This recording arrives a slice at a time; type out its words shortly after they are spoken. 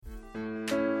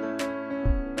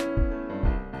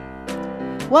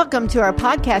Welcome to our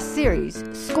podcast series,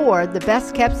 SCORE, the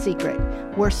Best Kept Secret,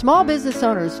 where small business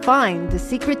owners find the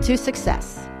secret to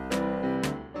success.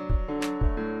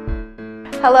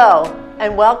 Hello,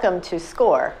 and welcome to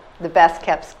SCORE, the Best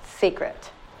Kept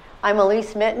Secret. I'm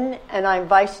Elise Mitten, and I'm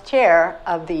Vice Chair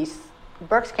of the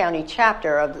Berks County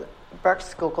chapter of the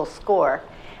Berks Schuylkill SCORE.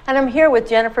 And I'm here with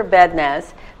Jennifer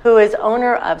Bednaz, who is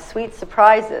owner of Sweet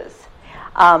Surprises.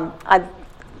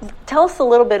 Tell us a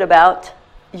little bit about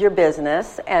your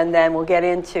business, and then we'll get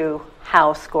into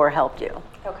how SCORE helped you.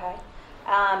 Okay.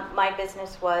 My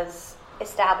business was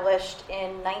established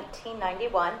in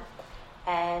 1991,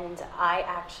 and I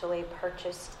actually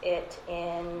purchased it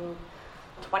in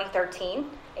 2013,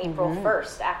 April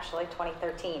 1st, actually,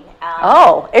 2013.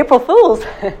 April Fools.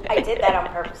 I did that on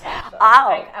purpose, actually.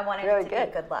 I wanted it to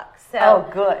be good luck. So,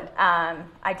 good.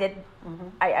 I did.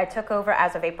 I took over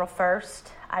as of April 1st.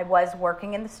 I was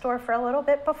working in the store for a little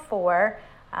bit before,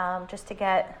 just to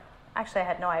get, actually I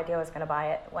had no idea I was going to buy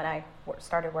it when I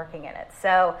started working in it.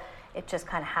 So it just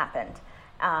kind of happened.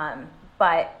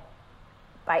 But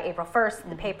by April 1st,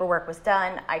 the paperwork was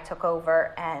done. I took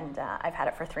over, and I've had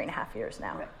it for 3.5 years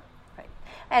now. Right.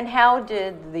 And how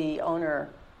did the owner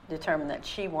determine that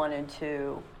she wanted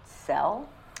to sell?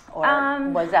 Or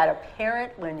was that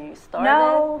apparent when you started?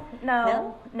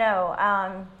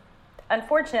 No.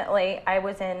 Unfortunately, I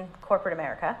was in corporate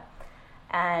America.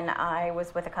 And I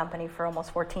was with a company for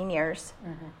almost 14 years,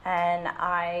 and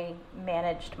I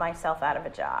managed myself out of a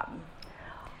job.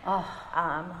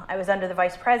 I was under the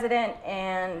vice president,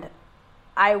 and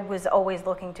I was always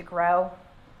looking to grow,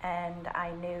 and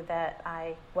I knew that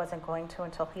I wasn't going to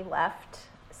until he left.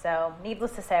 So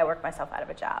needless to say, I worked myself out of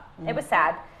a job. It was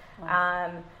sad.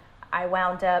 Wow. I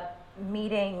wound up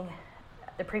meeting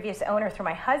the previous owner through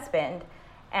my husband,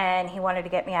 and he wanted to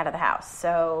get me out of the house.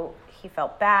 So he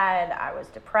felt bad. I was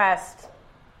depressed.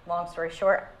 Long story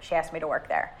short, she asked me to work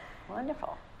there.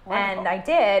 Wonderful. And I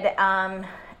did.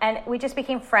 And we just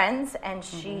became friends. And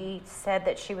she said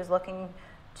that she was looking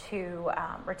to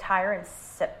retire in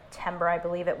September, I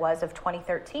believe it was, of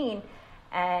 2013.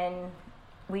 And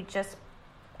we just,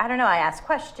 I don't know, I asked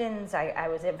questions. I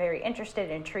was very interested,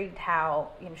 intrigued how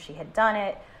she had done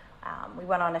it. We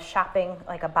went on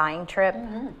a buying trip.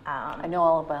 I know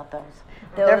all about those.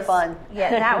 They're fun. Yeah,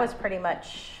 that was pretty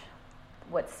much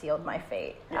what sealed my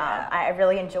fate. Yeah. I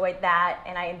really enjoyed that,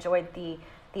 and I enjoyed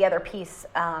the other piece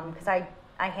because I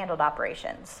handled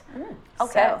operations.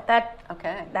 Okay. So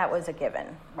that was a given.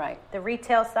 Right. The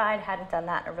retail side, hadn't done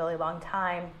that in a really long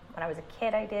time. When I was a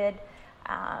kid, I did.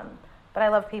 But I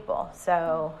love people,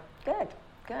 so Good.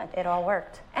 It all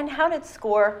worked. And how did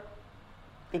SCORE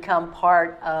become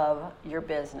part of your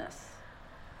business?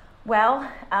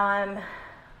 Well,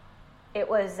 it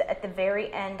was at the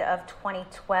very end of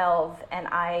 2012, and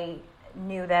I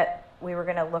knew that we were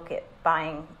going to look at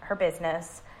buying her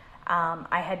business.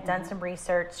 I had done some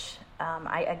research.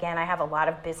 I have a lot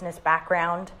of business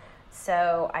background,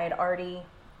 so I had already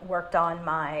worked on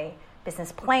my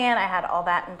business plan. I had all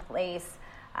that in place.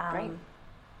 Great.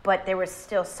 But there was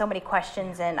still so many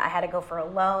questions, and I had to go for a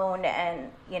loan,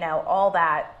 and all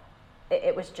that.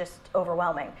 It was just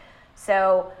overwhelming.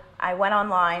 So I went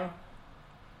online,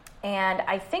 and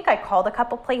I think I called a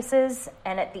couple places,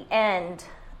 and at the end,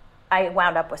 I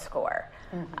wound up with SCORE.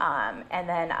 And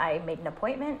then I made an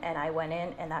appointment, and I went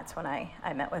in, and that's when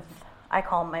I met with, I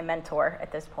call him my mentor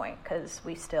at this point, because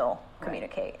we still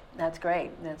communicate. That's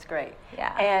great.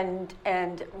 Yeah.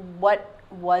 And what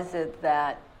was it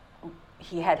that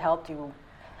he had helped you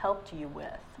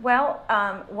with? Well,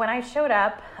 when I showed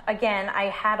up, again, I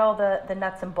had all the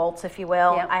nuts and bolts, if you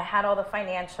will. Yep. I had all the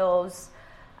financials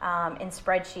in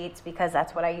spreadsheets because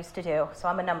that's what I used to do. So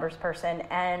I'm a numbers person,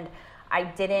 and I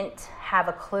didn't have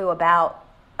a clue about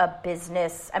a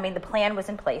business. I mean, the plan was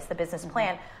in place, the business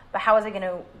plan, but how was I going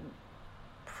to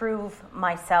prove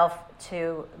myself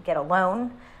to get a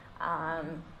loan?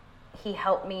 He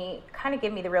helped me kind of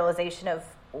give me the realization of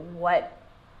what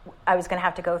I was going to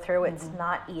have to go through. It's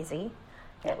not easy.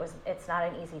 It's not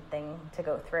an easy thing to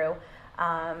go through.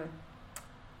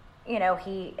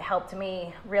 He helped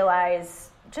me realize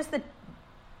just the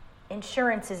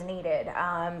insurance is needed.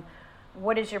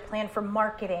 What is your plan for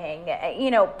marketing?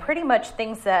 Pretty much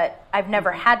things that I've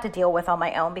never had to deal with on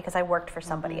my own because I worked for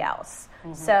somebody else.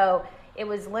 So it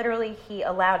was literally, he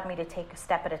allowed me to take a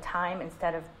step at a time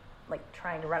instead of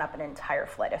trying to run up an entire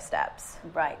flight of steps.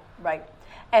 Right.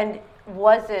 And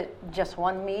was it just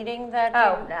one meeting that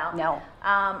No.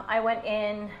 I went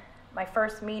in, my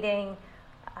first meeting,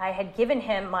 I had given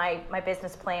him my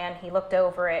business plan. He looked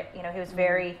over it. He was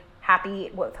very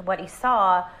happy with what he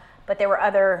saw, but there were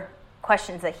other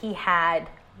questions that he had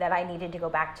that I needed to go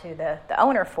back to the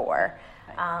owner for,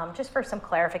 just for some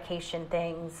clarification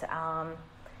things.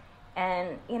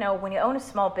 And, you know, when you own a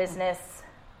small business,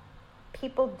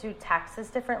 people do taxes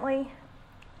differently.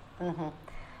 Mm-hmm.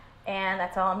 And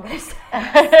that's all I'm going to say.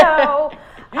 So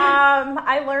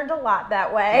I learned a lot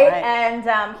that way, and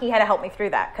he had to help me through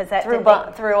that because that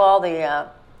through all the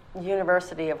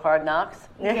University of Hard Knocks.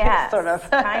 Yeah, sort of,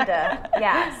 kind of.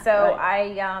 Yeah. So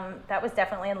that was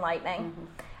definitely enlightening.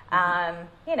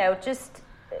 Mm-hmm. You know, just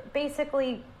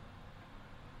basically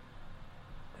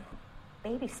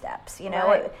baby steps. You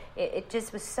know, it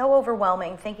just was so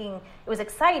overwhelming. Thinking it was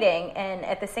exciting and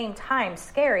at the same time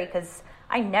scary because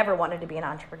I never wanted to be an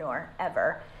entrepreneur,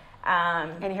 ever.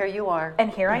 And here you are.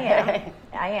 And here I am.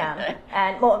 I am.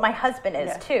 And, well, my husband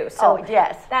is, too. So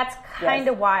that's kind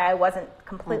of why I wasn't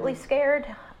completely scared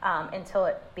until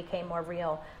it became more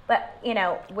real. But, you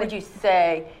know. Would you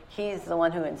say he's the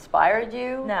one who inspired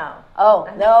you? No. Oh,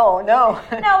 no. No,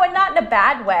 and not in a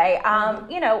bad way.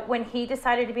 You know, when he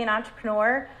decided to be an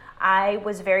entrepreneur, I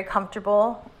was very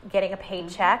comfortable getting a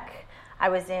paycheck. I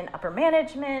was in upper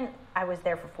management. I was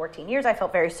there for 14 years. I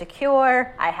felt very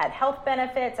secure. I had health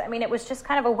benefits. I mean, it was just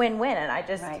kind of a win-win, and I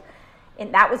just,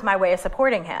 and that was my way of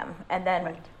supporting him. And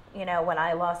then, you know, when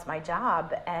I lost my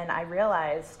job and I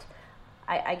realized,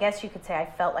 I guess you could say I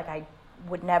felt like I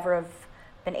would never have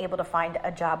been able to find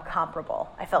a job comparable.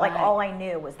 I felt like all I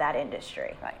knew was that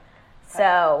industry.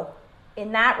 So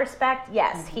in that respect,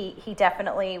 yes, he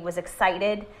definitely was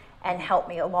excited and helped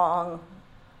me along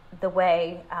the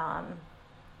way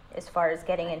as far as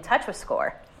getting in touch with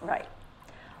SCORE. Right.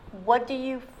 What do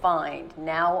you find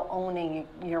now owning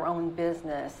your own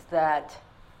business that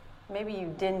maybe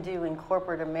you didn't do in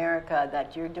corporate America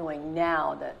that you're doing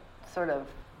now that sort of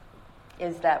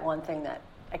is that one thing that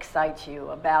excites you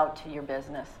about your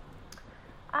business?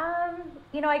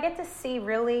 You know, I get to see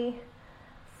really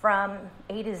from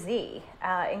A to Z.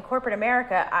 In corporate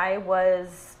America, I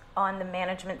was on the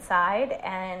management side,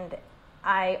 and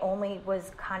I only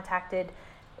was contacted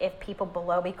if people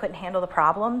below me couldn't handle the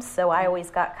problems. So I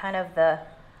always got kind of the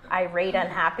irate,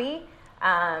 unhappy.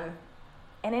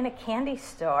 And in a candy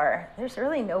store, there's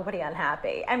really nobody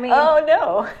unhappy. I mean, oh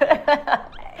no,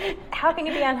 how can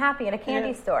you be unhappy in a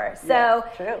candy store? So,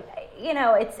 true. You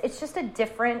know, it's just a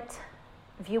different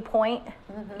viewpoint.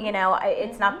 You know,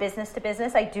 it's not business to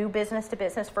business. I do business to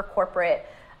business for corporate.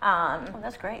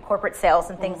 That's great. Corporate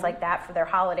sales and things like that for their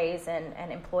holidays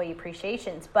and employee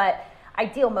appreciations, but I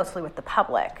deal mostly with the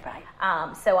public.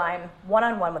 So I'm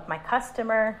one-on-one with my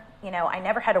customer. You know, I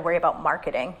never had to worry about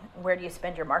marketing. Where do you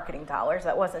spend your marketing dollars?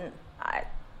 That wasn't, I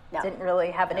didn't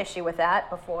really have an issue with that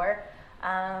before.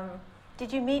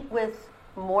 Did you meet with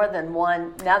more than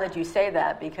one, now that you say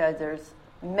that, because there's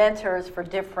mentors for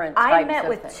different types of things? I met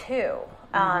with two.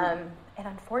 And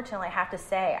unfortunately, I have to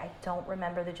say, I don't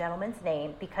remember the gentleman's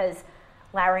name because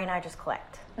Larry and I just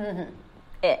clicked.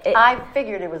 I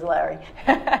figured it was Larry.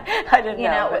 I didn't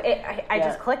know. I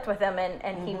just clicked with him,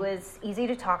 and he was easy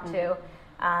to talk to.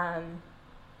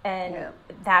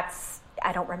 That's,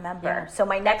 I don't remember. So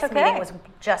my next meeting was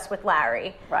just with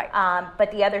Larry.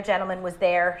 But the other gentleman was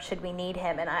there should we need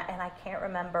him, and I can't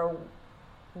remember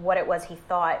what it was he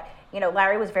thought. You know,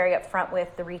 Larry was very upfront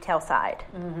with the retail side.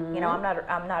 You know,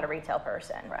 I'm not a retail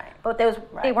person. But those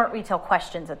they weren't retail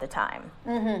questions at the time.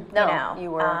 No,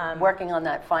 you were working on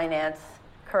that finance.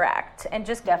 Correct. And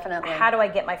just definitely, how do I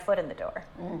get my foot in the door?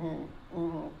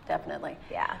 Definitely.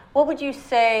 Yeah. What would you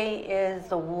say is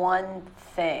the one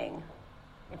thing,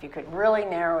 if you could really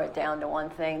narrow it down to one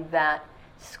thing, that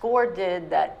SCORE did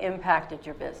that impacted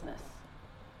your business?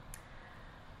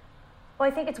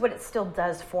 Well, I think it's what it still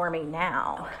does for me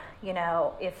now. You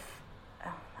know, if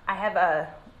I have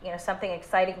something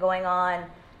exciting going on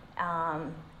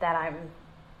that I'm,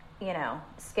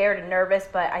 scared and nervous,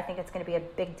 but I think it's going to be a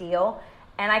big deal.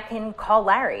 And I can call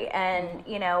Larry, and,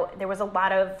 there was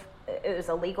it was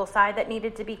a legal side that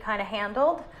needed to be kind of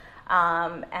handled.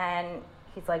 And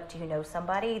he's like, do you know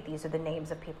somebody? These are the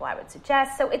names of people I would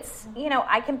suggest. So it's,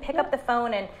 I can pick up the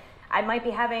phone, and I might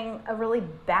be having a really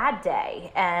bad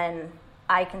day, and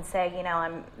I can say,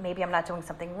 maybe I'm not doing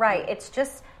something right. It's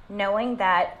just knowing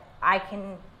that I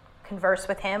can converse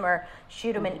with him or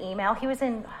shoot him an email. He was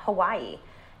in Hawaii,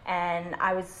 and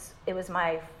I want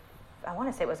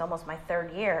to say it was almost my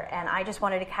third year, and I just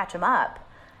wanted to catch him up.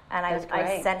 And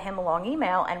I sent him a long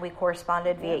email, and we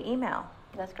corresponded via email.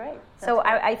 That's great. So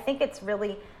I think it's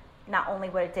really not only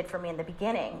what it did for me in the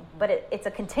beginning, but it's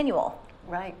a continual.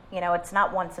 Right. It's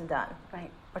not once and done.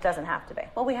 Right. It doesn't have to be.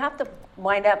 Well, we have to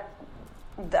wind up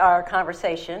our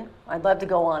conversation. I'd love to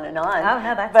go on and on. Oh,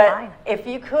 no, that's but fine. If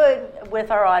you could,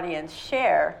 with our audience,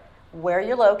 share where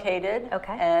you're located,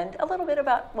 Okay. and a little bit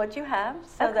about what you have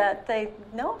so Okay. that they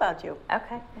know about you.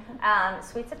 Okay.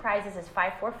 Sweet Surprises is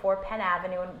 544 Penn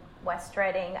Avenue in West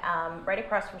Reading, right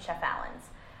across from Chef Allen's.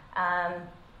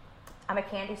 I'm a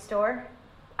candy store.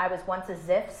 I was once a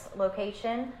Ziff's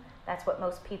location. That's what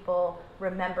most people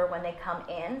remember when they come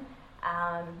in.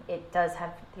 It does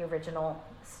have the original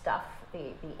stuff,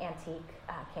 the antique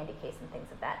candy case and things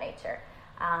of that nature.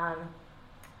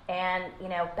 And, you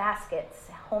know, baskets,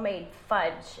 homemade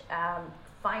fudge,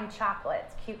 fine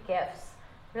chocolates, cute gifts,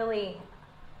 really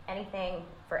anything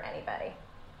for anybody.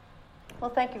 Well,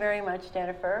 thank you very much,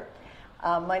 Jennifer.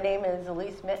 My name is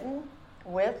Elise Mitten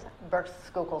with Berks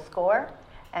Schuylkill Score,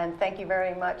 and thank you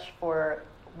very much for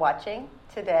watching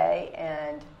today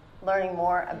and learning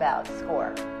more about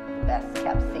Score, the best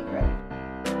kept secret.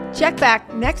 Check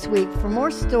back next week for more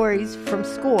stories from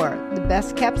Score, the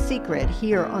best kept secret,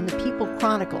 here on the People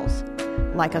Chronicles.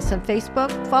 Like us on Facebook,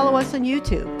 follow us on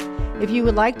YouTube. If you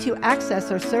would like to access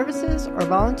our services or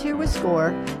volunteer with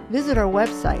Score, visit our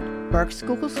website,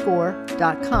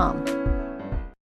 berksschuylkillscore.com.